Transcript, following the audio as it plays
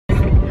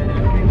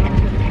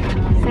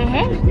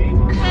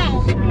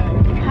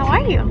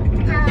you?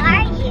 How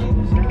are you?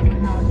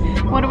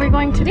 What are we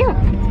going to do?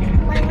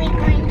 What are we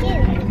going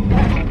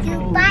to do? Do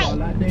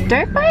bikes.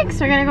 Dirt bikes?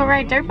 We're gonna go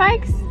ride dirt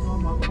bikes?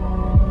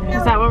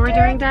 Is that what we're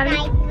doing, Daddy?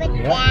 Yeah,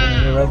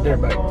 we're Yeah, ride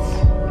dirt bikes.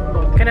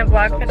 Gonna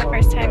vlog for the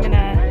first time in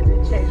a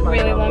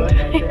really long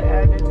time.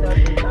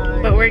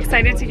 But we're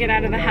excited to get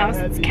out of the house.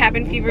 It's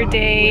cabin fever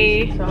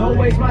day. Don't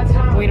waste my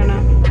time. We don't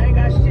know. I ain't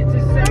got shit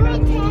to say.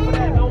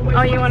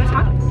 Oh, you wanna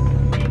talk?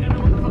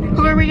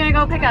 Who are we gonna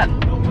go pick up?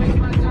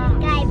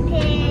 Guy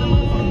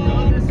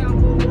picked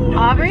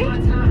Aubrey?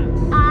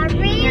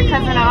 Aubrey. Your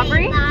cousin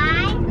Aubrey?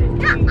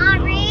 Not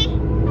Aubrey.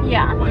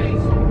 Yeah.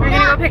 We're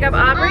gonna go pick up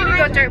Aubrey to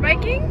go dirt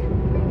biking?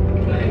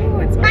 Ooh,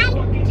 it's Biker.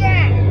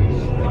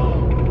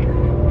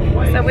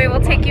 So we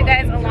will take you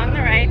guys along the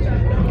ride.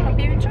 Hope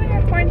you enjoy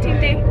your quarantine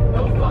day.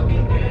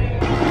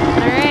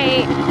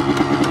 Alright.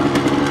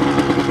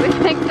 We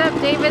picked up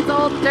David's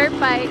old dirt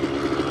bike.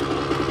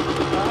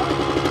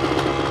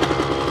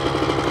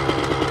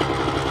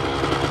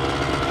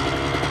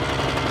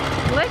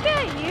 Look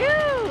at you!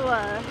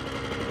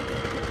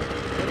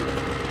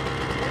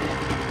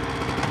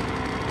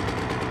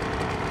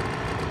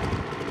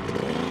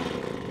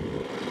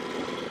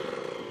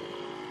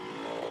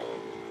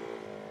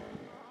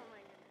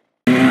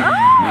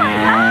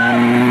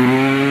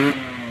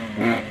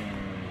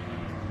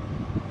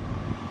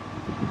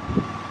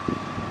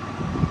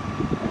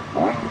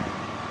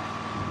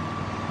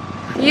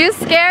 You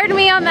scared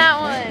me on that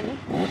one.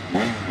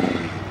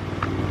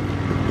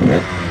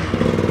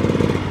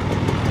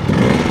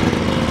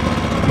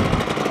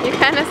 You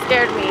kind of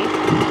scared me.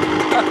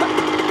 As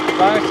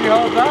long as she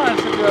holds on,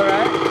 she'll be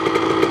alright.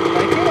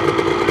 Like it?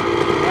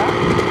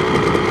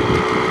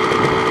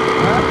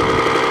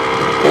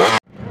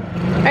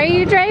 Yeah? Are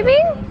you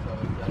driving?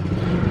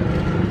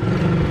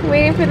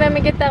 Waiting for them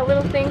to get that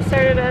little thing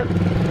started up.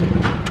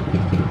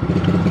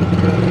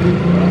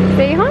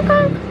 Say honk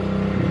honk.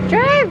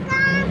 Drive.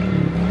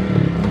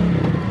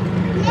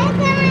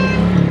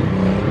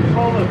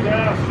 All the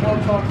gas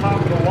floats on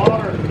top of the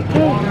water.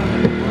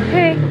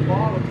 Hey. The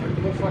bottom,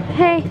 it looks like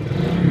Hey.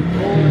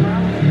 rolling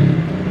around.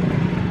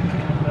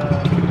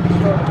 And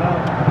started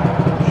out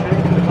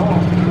shaking it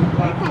off.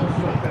 Like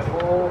that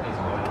whole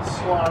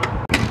slot.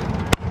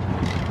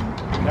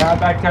 Now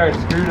back tire is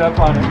screwed up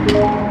on it.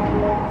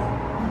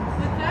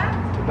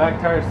 The back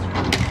tire is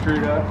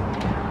screwed up.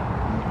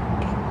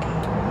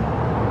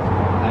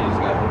 I just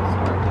got it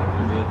sparked up a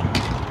bit.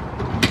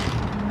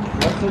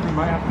 That said you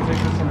might have to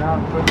take this one out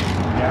and put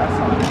gas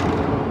on it.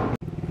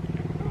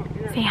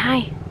 Say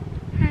hi.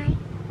 Hi.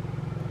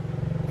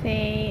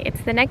 Say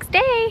it's the next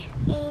day.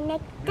 Hey,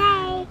 next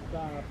day.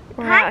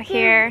 We're out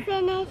here.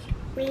 Finish.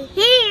 We're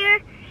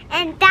here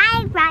and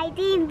die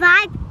riding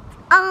bike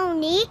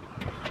only.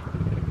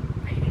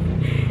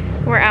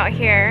 We're out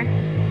here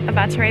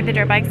about to ride the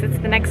dirt bikes. It's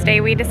the next day.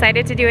 We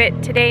decided to do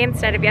it today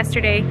instead of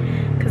yesterday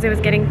because it was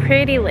getting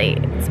pretty late.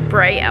 It's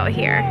bright out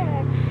here.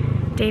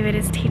 David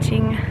is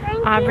teaching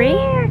Aubrey.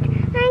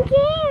 I'm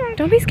scared.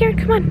 Don't be scared.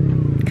 Come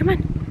on. Come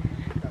on.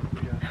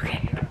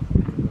 Okay.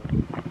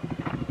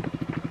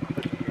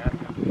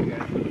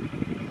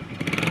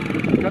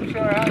 Come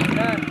show her how it's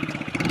done.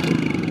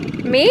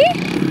 Me?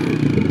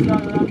 It's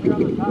not around here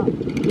on the top.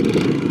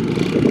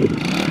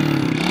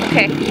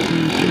 Okay.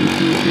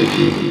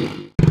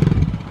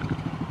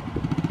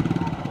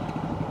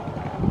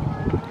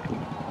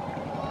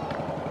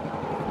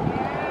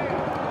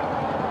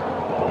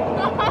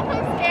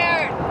 I'm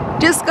scared.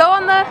 Just go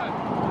on the...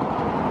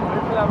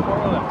 Wait for that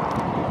four-wheeler.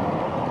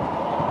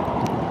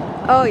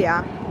 Oh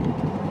yeah.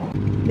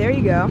 There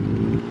you go.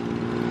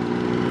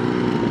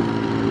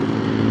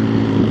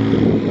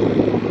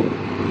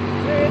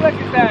 Hey, look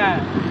at that!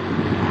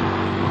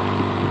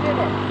 Get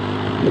her.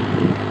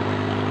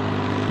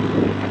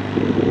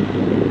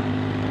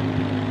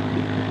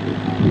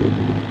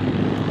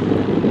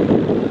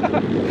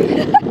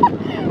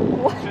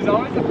 She's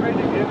always afraid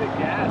to give it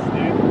gas,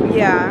 dude.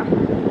 Yeah.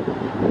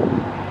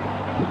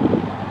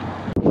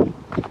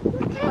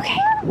 Okay.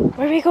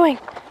 Where are we going?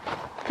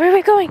 Where are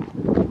we going?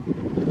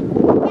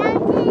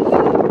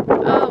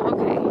 Oh,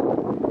 okay.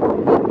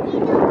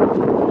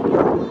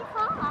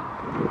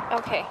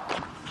 Okay.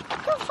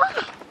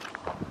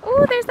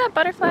 Oh, there's that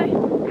butterfly. I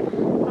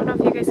don't know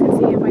if you guys can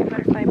see a white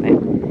butterfly,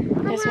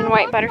 but there's been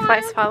white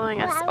butterflies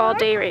following us all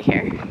day right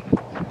here.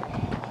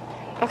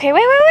 Okay,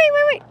 wait.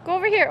 Go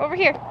over here, over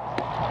here.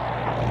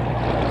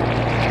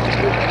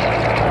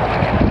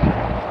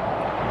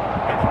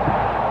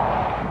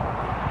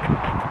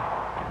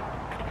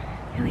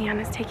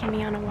 Ileana's taking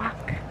me on a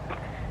walk.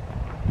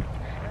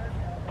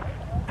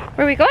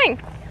 Where are we going?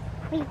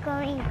 We're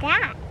going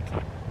that.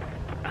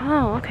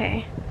 Oh,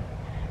 okay.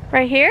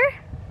 Right here?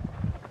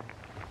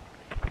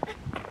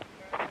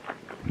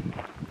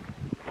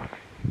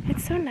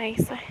 It's so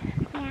nice.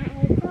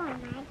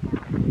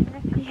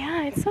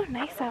 Yeah, it's so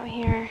nice out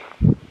here.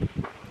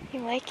 You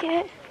like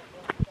it?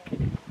 You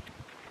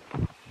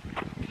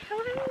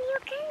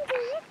can do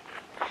it.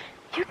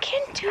 You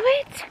can do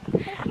it.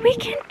 We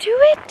can do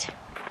it.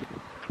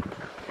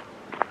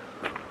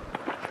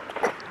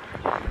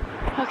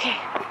 Okay,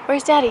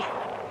 Where's Daddy?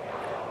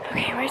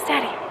 Okay, where's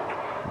Daddy?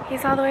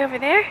 He's all the way over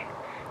there.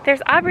 There's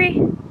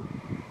Aubrey.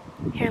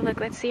 Here, look,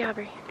 let's see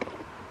Aubrey.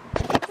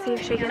 See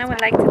if Shayna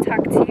would like to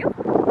talk to you.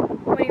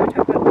 What do you want to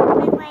talk about?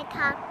 I want to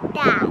talk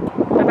Dad.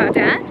 About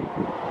Dad?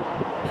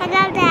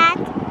 Hello, Dad.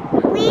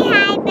 We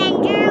had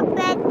Bender,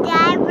 but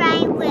Dad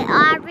ran with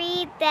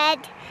Aubrey,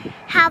 but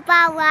how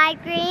about I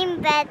green,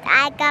 but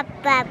I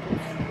got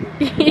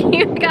bubbles.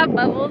 You got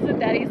bubbles and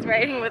Daddy's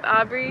riding with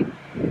Aubrey.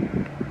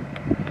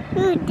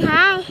 Ooh,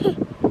 Dad.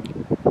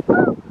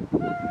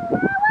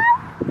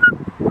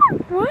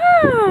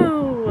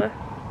 Whoa!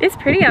 It's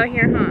pretty out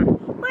here, huh?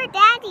 Where's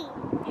Daddy?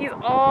 He's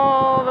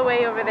all the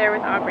way over there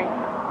with Aubrey.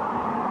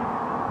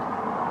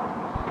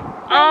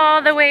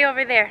 All the way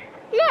over there.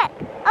 Look,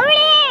 over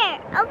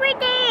there, over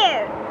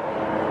there.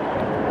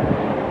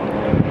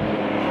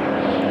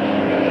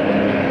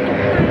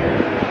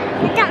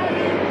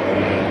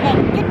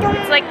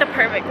 It's like the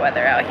perfect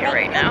weather out here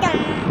right now.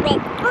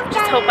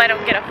 Just hope I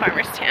don't get a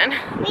farmer's tan.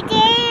 We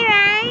did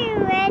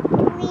run, but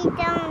we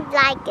don't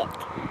like it.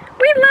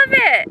 We love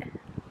it.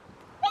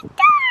 We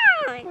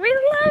don't. We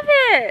love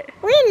it.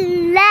 We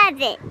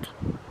love it.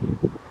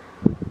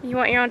 You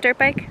want your own dirt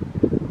bike?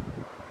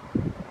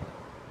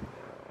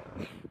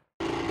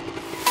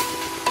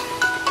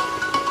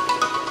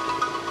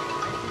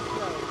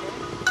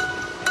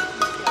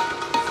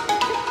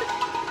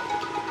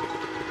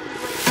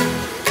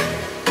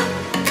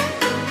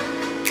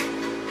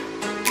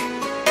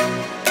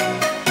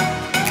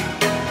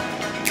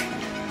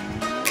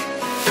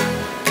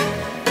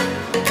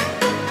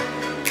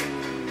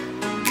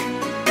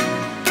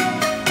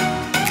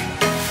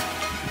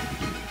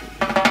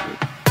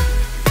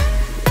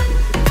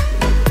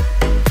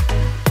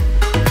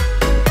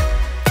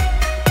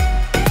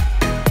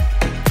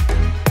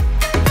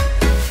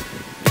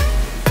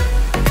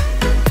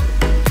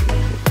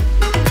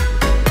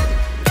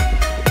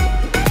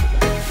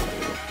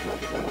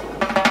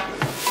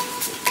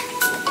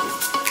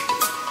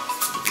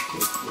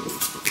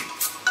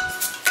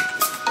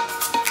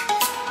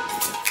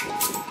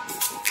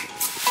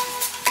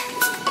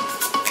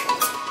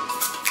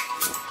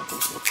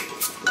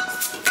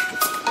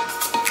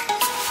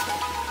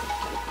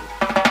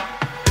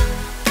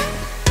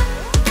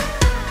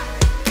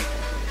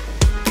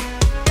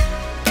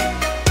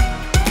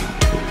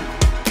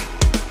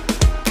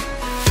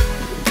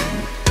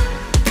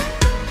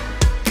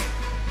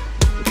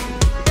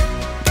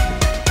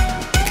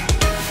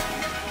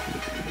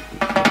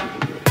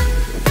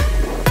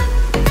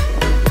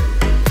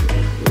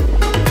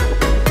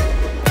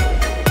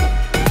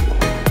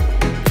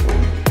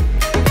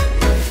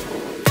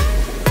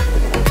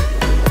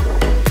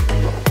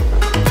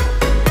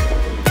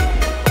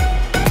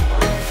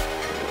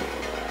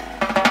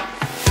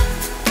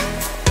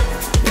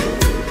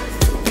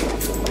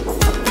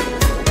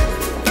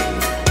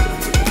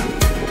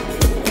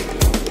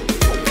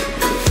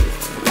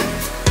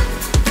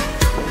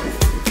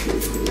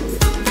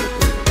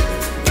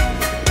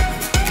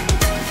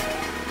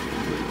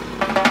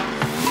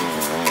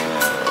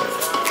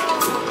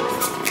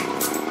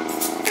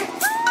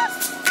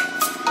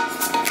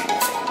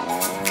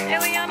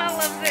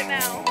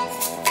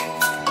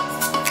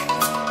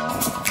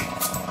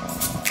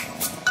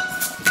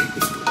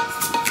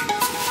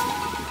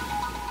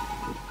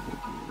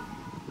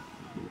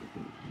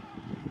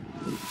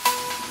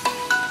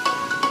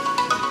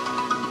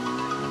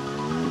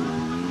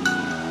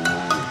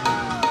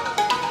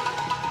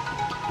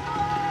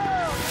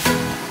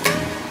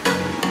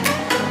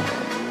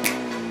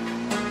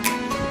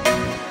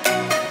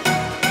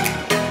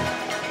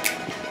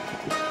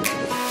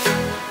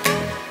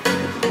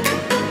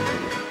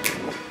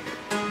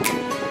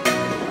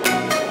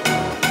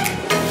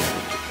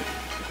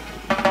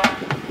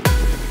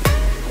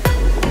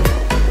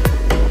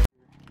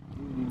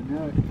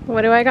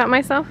 What do I got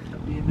myself?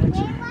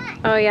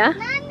 Oh yeah?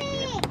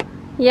 Mommy!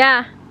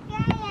 Yeah. Here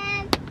I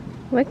am.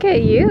 Look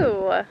at you.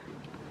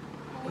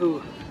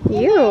 Ooh.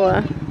 You.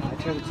 I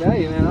tried to tell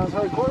you, man, I was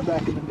hardcore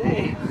back in the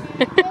day.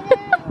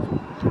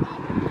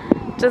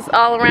 Just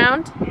all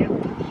around?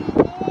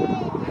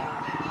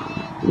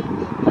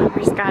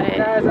 Aubrey's got it.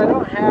 Guys, I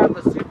don't have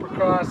the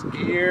Supercross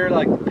gear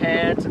like the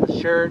pants and the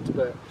shirts,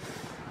 but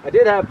I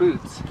did have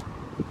boots.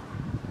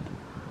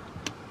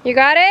 You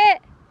got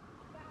it?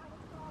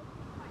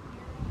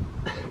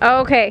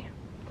 Okay.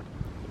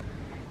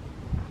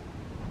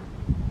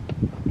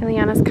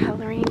 Ileana's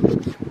coloring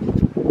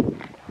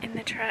in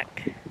the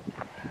truck.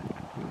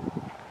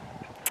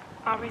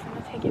 Aubrey's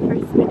gonna take it for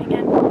a spin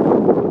again.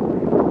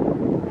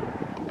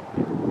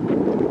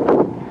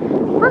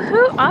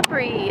 Woohoo,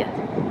 Aubrey!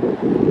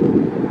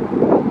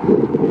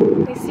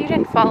 At least you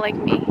didn't fall like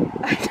me.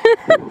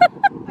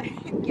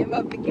 Give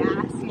up the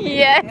gas.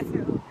 Yes.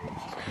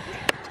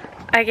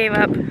 I gave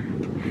up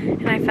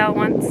and I fell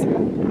once.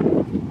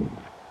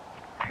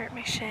 Hurt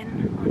my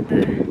shin on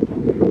the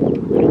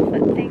little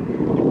foot thing.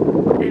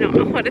 I don't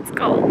know what it's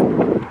called.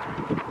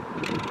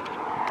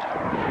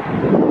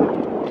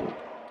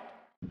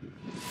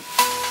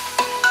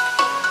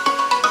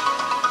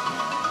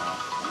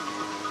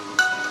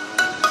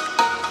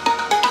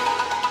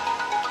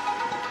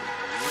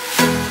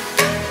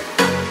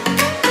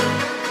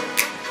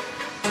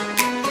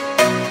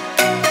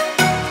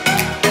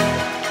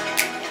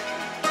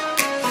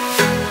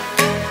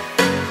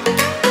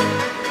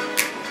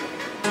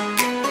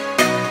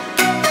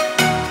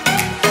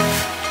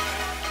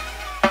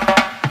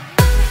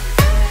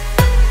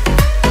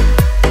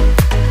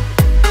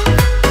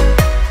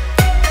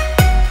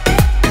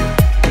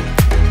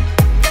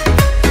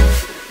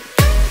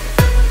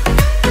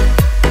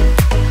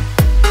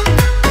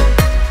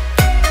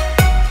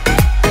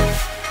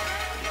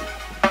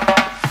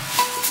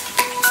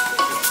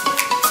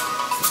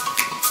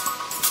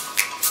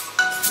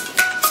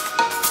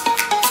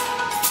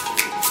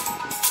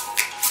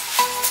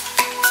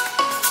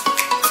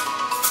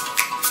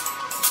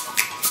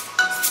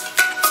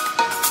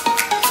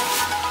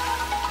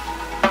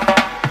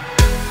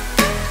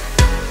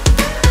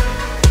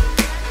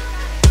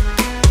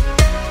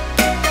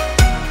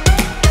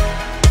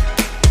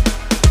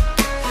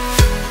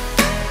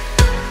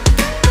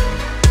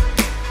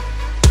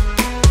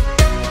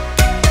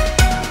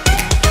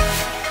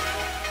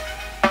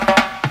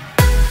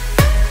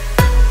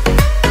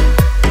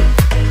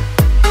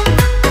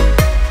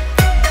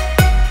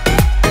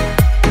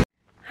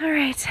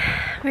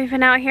 We've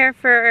been out here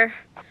for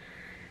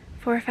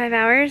 4 or 5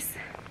 hours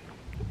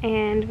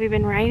and we've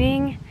been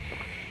riding.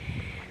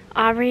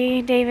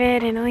 Aubrey,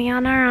 David, and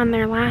Ileana are on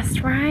their last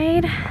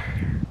ride.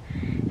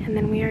 And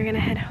then we are gonna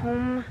head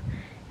home,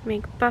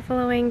 make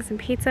buffalo wings and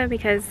pizza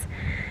because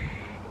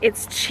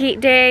it's cheat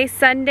day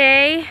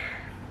Sunday.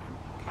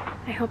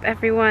 I hope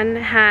everyone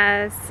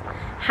has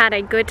had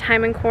a good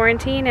time in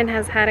quarantine and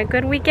has had a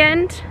good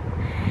weekend.